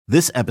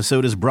This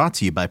episode is brought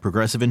to you by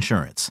Progressive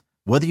Insurance.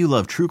 Whether you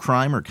love true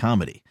crime or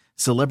comedy,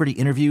 celebrity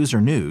interviews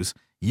or news,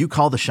 you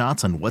call the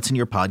shots on what's in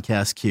your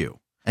podcast queue.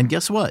 And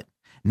guess what?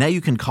 Now you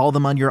can call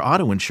them on your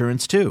auto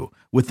insurance too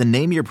with the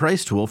Name Your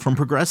Price tool from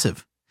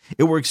Progressive.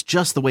 It works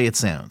just the way it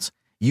sounds.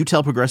 You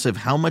tell Progressive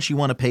how much you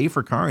want to pay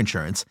for car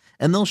insurance,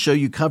 and they'll show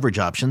you coverage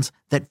options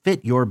that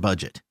fit your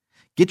budget.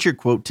 Get your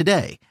quote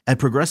today at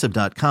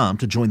Progressive.com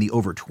to join the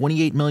over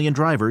 28 million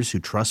drivers who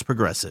trust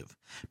Progressive.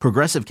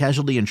 Progressive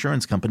Casualty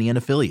Insurance Company and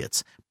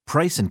Affiliates.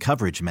 Price and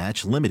coverage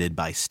match limited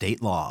by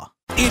state law.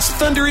 It's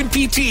Thunder and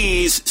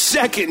PT's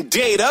second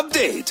date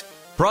update.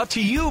 Brought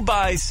to you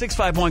by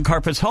 651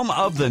 Carpets, home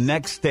of the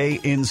next day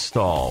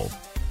install.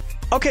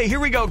 Okay,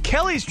 here we go.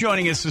 Kelly's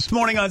joining us this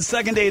morning on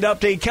Second Date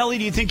Update. Kelly,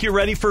 do you think you're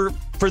ready for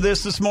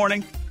this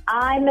morning?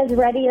 I'm as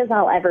ready as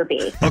I'll ever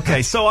be.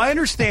 Okay, so I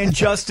understand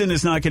Justin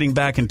is not getting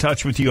back in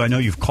touch with you. I know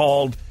you've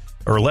called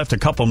or left a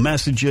couple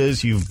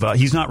messages.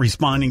 He's not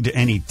responding to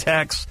any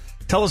texts.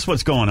 Tell us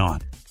what's going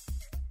on.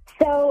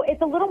 So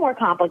it's a little more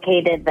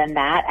complicated than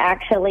that,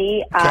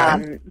 actually,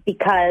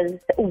 because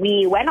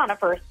we went on a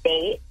first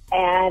date,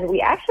 and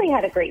we actually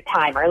had a great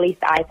time, or at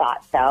least I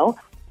thought so.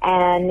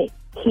 And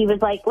he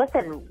was like,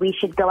 listen, we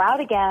should go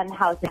out again.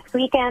 How's next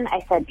weekend?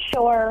 I said,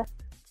 sure.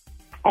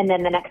 And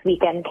then the next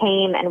weekend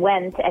came and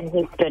went, and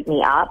he stood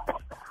me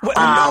up.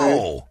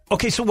 No.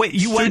 Okay, so wait,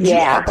 you went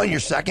up on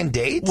your second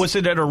date? Was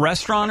it at a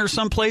restaurant or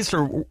someplace,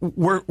 or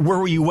where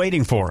were you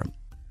waiting for him?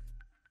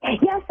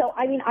 Yeah, so,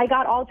 I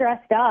got all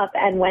dressed up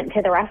and went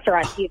to the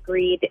restaurant. He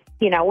agreed,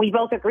 we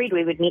both agreed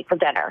we would meet for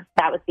dinner.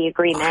 That was the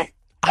agreement.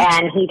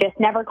 And he just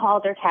never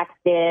called or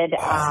texted.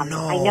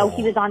 No. I know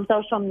he was on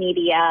social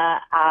media.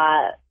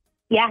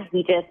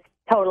 He just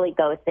totally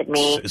ghosted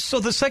me. So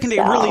the second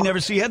date really never.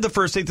 So you had the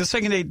first date. The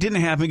second date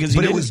didn't happen because.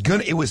 But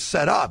it was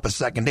set up a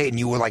second date, and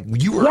you were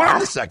on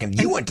the second.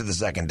 You went to the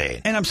second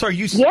date. And I'm sorry,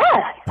 you.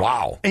 Yes.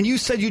 Wow. And you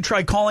said you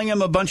tried calling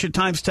him a bunch of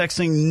times,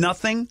 texting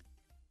nothing.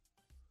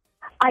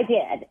 I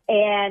did,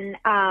 and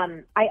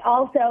I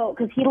also,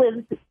 because he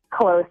lives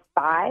close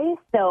by,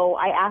 so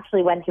I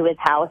actually went to his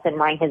house and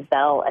rang his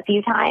bell a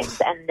few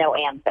times, and no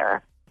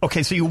answer.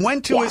 Okay, so you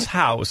went to his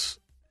house.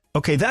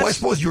 Okay, that's... Well, I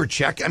suppose you were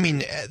checked. I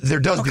mean, there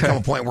does become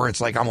a point where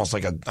it's like almost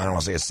like I don't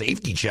want to say a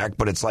safety check,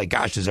 but it's like,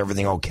 gosh, is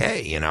everything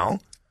okay, That's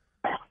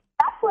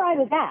where I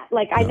was at.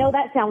 I know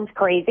that sounds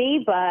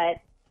crazy, but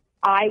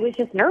I was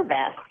just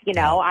nervous,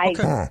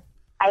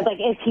 I was like,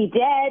 is he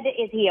dead?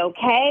 Is he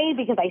okay?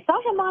 Because I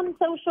saw him on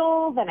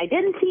socials and I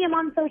didn't see him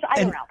on social.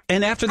 I don't know.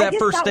 And after that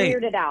first date,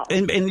 weirded out.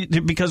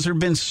 And because there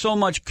had been so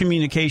much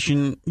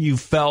communication, you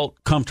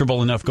felt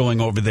comfortable enough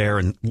going over there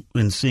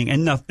and seeing,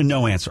 and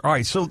no answer. All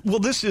right. So,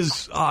 this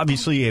is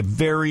obviously a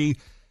very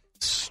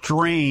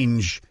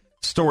strange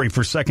story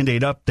for Second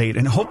Date Update.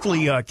 And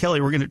hopefully, Kelly,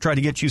 we're going to try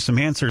to get you some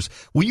answers.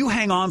 Will you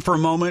hang on for a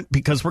moment?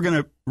 Because we're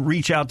going to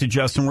reach out to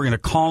Justin. We're going to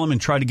call him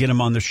and try to get him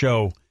on the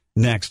show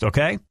next.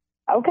 Okay?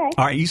 Okay.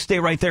 All right, you stay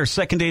right there.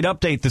 Second Date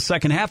Update, the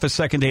second half of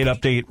Second Date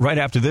Update, right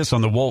after this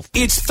on The Wolf.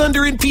 It's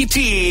Thunder and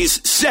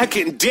PT's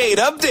second date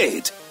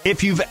update.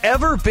 If you've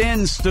ever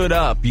been stood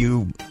up,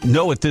 you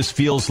know what this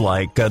feels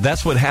like.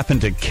 That's what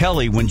happened to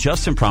Kelly when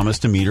Justin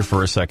promised to meet her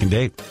for a second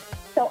date.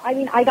 So,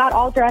 I got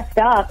all dressed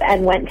up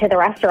and went to the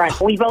restaurant.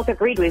 We both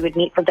agreed we would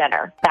meet for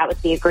dinner. That was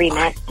the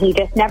agreement. He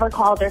just never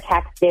called or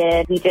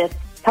texted. He just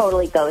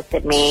totally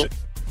ghosted me.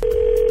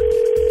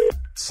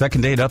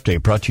 Second Date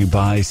Update brought to you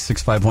by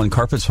 651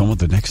 Carpets, home of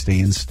the next day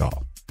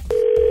install.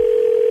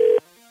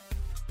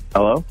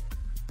 Hello?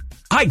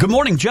 Hi, good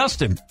morning,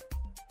 Justin.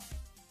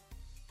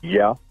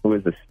 Yeah, who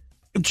is this?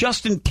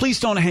 Justin,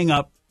 please don't hang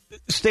up.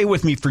 Stay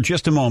with me for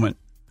just a moment.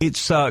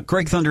 It's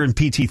Greg Thunder and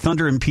PT.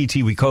 Thunder and PT,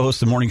 we co-host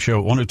the morning show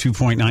at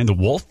 102.9 The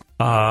Wolf.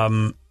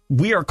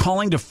 We are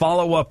calling to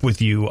follow up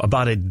with you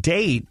about a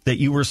date that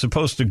you were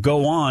supposed to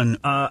go on.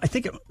 I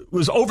think it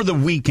was over the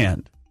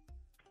weekend.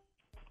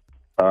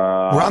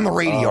 We're on the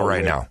radio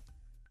right now.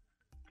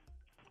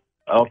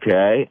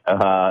 Okay.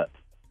 I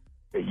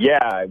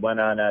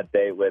went on a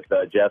date with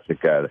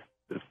Jessica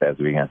this past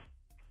weekend.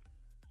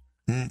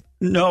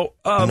 No.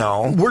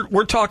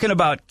 We're talking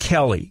about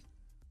Kelly.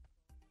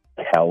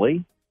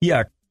 Kelly?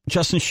 Yeah,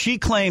 Justin,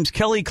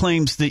 Kelly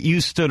claims that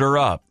you stood her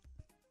up.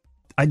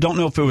 I don't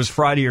know if it was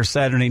Friday or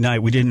Saturday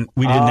night. We didn't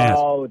ask.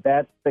 Oh,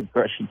 that's the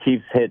girl. She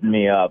keeps hitting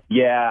me up.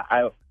 Yeah,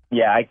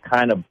 I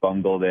kind of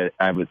bungled it.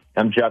 I'm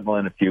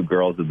juggling a few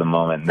girls at the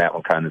moment, and that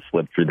one kind of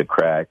slipped through the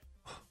cracks.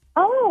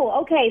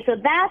 Oh, okay. So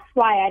that's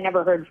why I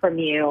never heard from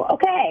you.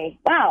 Okay.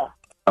 Wow.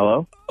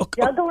 Hello?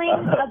 Juggling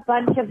a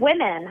bunch of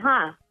women,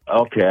 huh?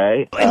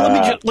 Okay.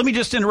 And let me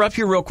just interrupt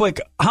you real quick.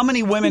 How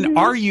many women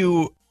are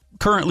you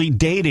currently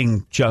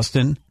dating,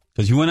 Justin?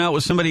 Because you went out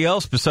with somebody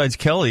else besides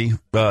Kelly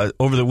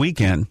over the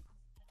weekend.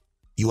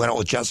 You went out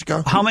with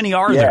Jessica? How many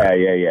are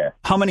there? Yeah.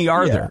 How many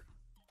are there?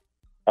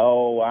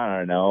 Oh, I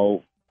don't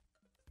know.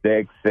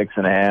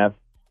 6.5.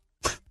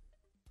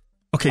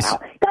 Okay. Wow.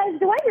 Guys,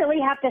 do I really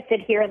have to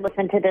sit here and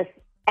listen to this?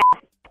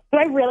 Do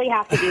I really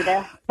have to do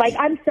this?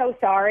 I'm so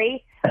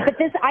sorry. But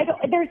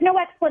there's no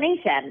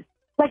explanation.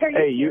 Like, are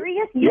you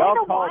serious? You're y'all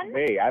the called one?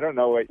 me. I don't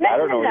know what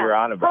No. you're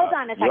on about. Hold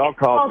on a second. Y'all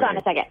called Hold me. on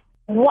a second.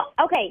 What?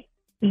 Okay,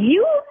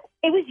 it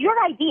was your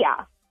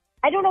idea.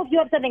 I don't know if you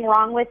have something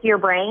wrong with your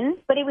brain,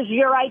 but it was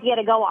your idea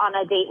to go on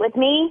a date with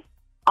me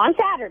on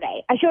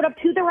Saturday. I showed up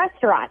to the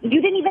restaurant. You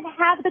didn't even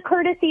have the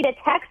courtesy to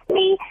text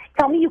me,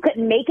 tell me you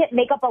couldn't make it,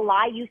 make up a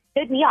lie. You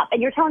stood me up,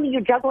 and you're telling me you're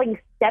juggling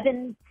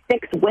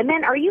 6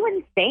 women? Are you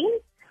insane?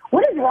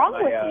 What is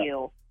wrong with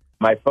you?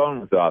 My phone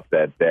was off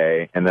that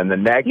day, and then the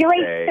next You're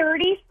day... a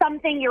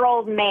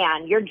 30-something-year-old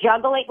man. You're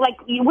juggling, like,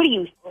 what are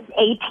you,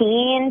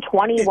 18,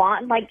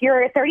 21? Like,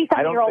 you're a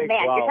 30-something-year-old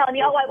man. You're telling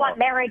me, I want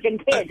marriage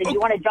and kids, and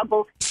you want to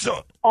juggle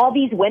all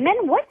these women?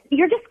 What?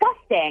 You're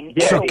disgusting.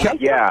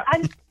 Yeah.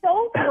 I'm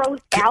so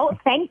grossed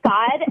out. Thank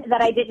God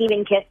that I didn't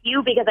even kiss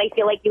you, because I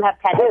feel like you have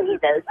 10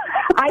 diseases.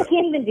 I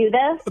can't even do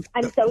this.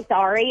 I'm so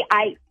sorry.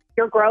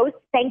 You're gross.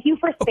 Thank you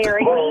for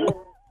sparing me.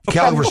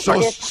 Kelly, we're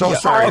so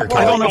sorry.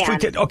 I don't know if we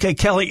could. Okay,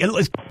 Kelly,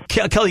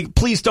 Kelly,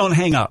 please don't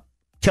hang up.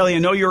 Kelly, I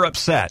know you're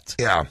upset.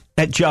 Yeah.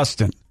 At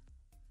Justin.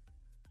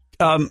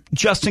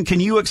 Justin, can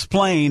you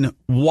explain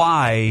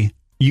why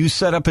you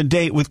set up a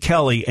date with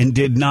Kelly and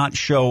did not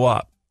show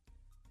up?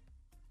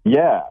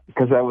 Yeah,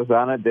 because I was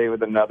on a date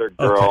with another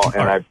girl, Okay,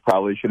 and right. I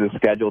probably should have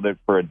scheduled it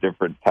for a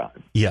different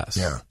time. Yes.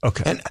 Yeah.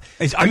 Okay. And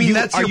Are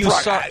that's you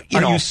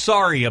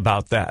sorry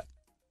about that?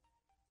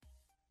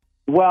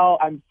 Well,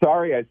 I'm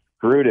sorry I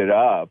screwed it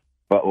up,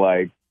 but,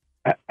 like,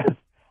 I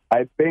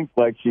think,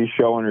 like, she's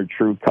showing her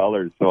true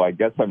colors, so I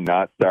guess I'm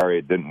not sorry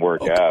it didn't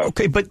work out.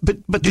 Okay, but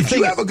did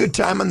you have a good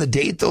time on the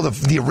date, though,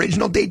 the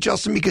original date,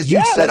 Justin? Because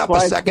you set up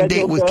a second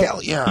date with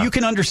Kelly. Yeah. You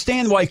can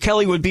understand why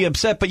Kelly would be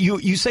upset, but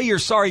you say you're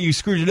sorry you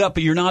screwed it up,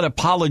 but you're not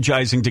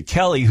apologizing to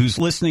Kelly, who's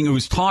listening,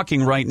 who's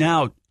talking right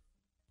now.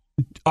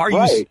 Are you?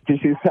 Right,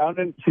 because she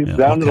sounded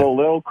a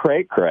little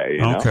cray-cray,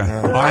 you know? Okay.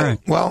 All right.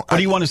 Well, what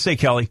do you want to say,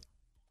 Kelly?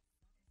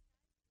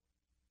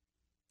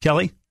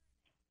 Kelly?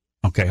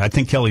 Okay, I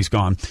think Kelly's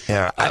gone.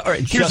 Yeah. All right,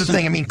 Here's Justin, the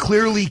thing. I mean,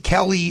 clearly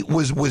Kelly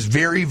was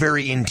very,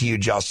 very into you,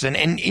 Justin.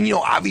 And, you know,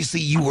 obviously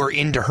you were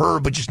into her,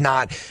 but just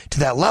not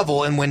to that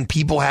level. And when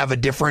people have a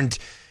different,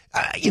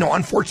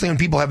 unfortunately, when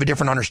people have a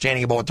different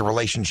understanding about what the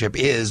relationship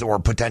is or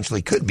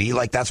potentially could be,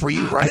 like, that's where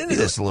you run into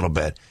this a little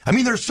bit. I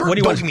mean, there's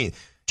certain...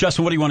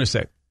 Justin, what do you want to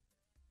say?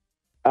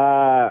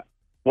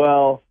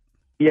 Well,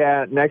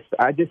 yeah, next,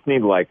 I just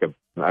need, like,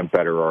 I'm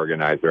better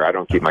organizer. I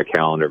don't keep my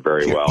calendar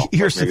very well.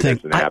 Here's the thing.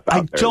 An app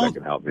out there that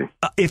can help me.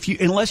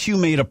 Unless you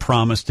made a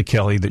promise to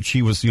Kelly that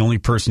she was the only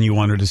person you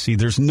wanted to see,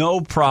 there's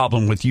no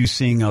problem with you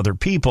seeing other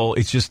people.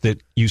 It's just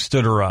that you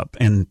stood her up,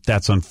 and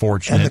that's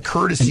unfortunate. And the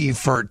courtesy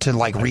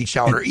to reach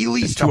out or at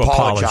least to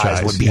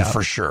apologize would be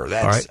for sure.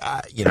 That's,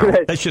 all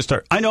right. That's just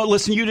start. I know,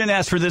 listen, you didn't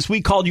ask for this.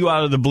 We called you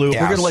out of the blue.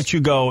 Yes. We're going to let you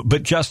go.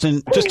 But,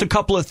 Justin, just a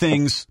couple of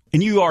things,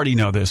 and you already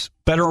know this.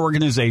 Better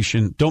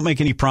organization. Don't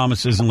make any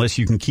promises unless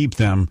you can keep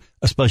them,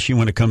 especially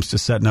when it comes to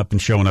setting up and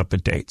showing up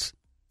at dates.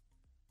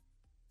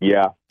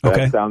 Yeah, that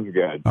Okay. sounds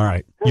good. All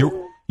right.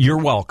 You're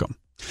welcome.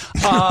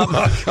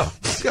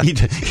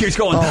 He's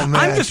going,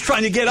 I'm just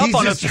trying to get up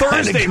on a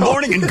Thursday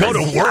morning and go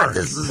to work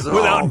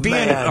without being...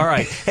 man. All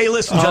right. Hey,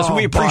 listen, Justin,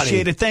 we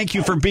appreciate buddy. it. Thank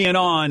you for being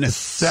on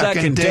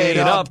Second Date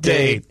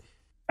Update.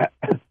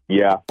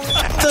 Yeah.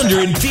 Thunder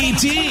and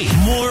PT.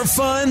 More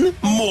fun,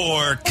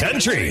 more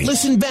country.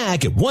 Listen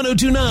back at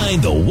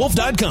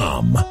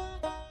 1029thewolf.com.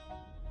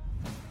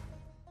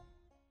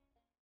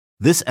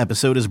 This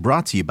episode is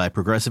brought to you by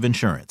Progressive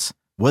Insurance.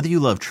 Whether you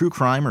love true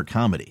crime or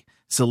comedy,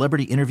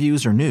 celebrity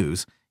interviews or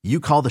news,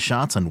 you call the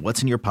shots on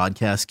what's in your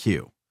podcast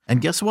queue.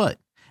 And guess what?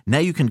 Now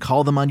you can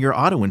call them on your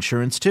auto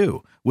insurance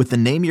too with the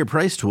Name Your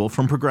Price tool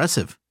from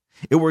Progressive.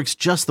 It works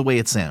just the way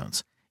it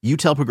sounds. You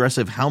tell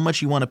Progressive how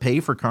much you want to pay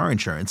for car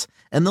insurance,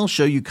 and they'll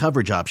show you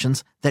coverage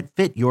options that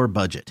fit your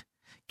budget.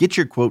 Get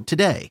your quote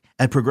today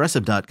at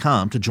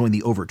Progressive.com to join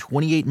the over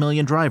 28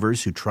 million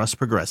drivers who trust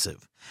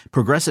Progressive.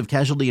 Progressive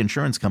Casualty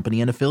Insurance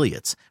Company and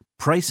Affiliates.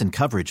 Price and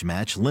coverage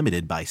match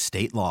limited by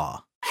state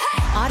law.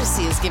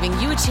 Odyssey is giving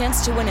you a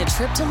chance to win a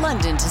trip to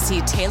London to see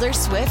Taylor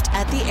Swift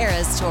at the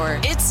Eras Tour.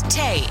 It's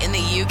Tay in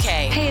the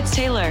UK. Hey, it's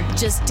Taylor.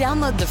 Just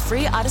download the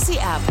free Odyssey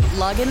app,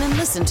 log in and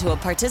listen to a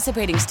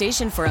participating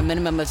station for a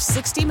minimum of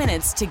 60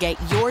 minutes to get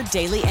your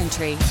daily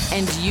entry.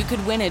 And you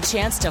could win a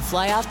chance to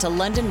fly off to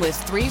London with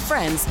 3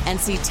 friends and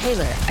see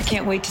Taylor. I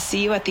can't wait to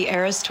see you at the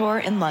Eras Tour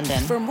in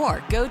London. For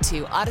more, go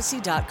to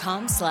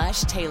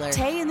odyssey.com/Taylor.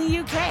 Tay in the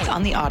UK. It's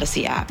on the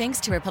Odyssey app. Thanks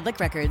to Republic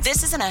Records.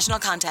 This is a national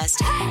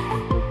contest.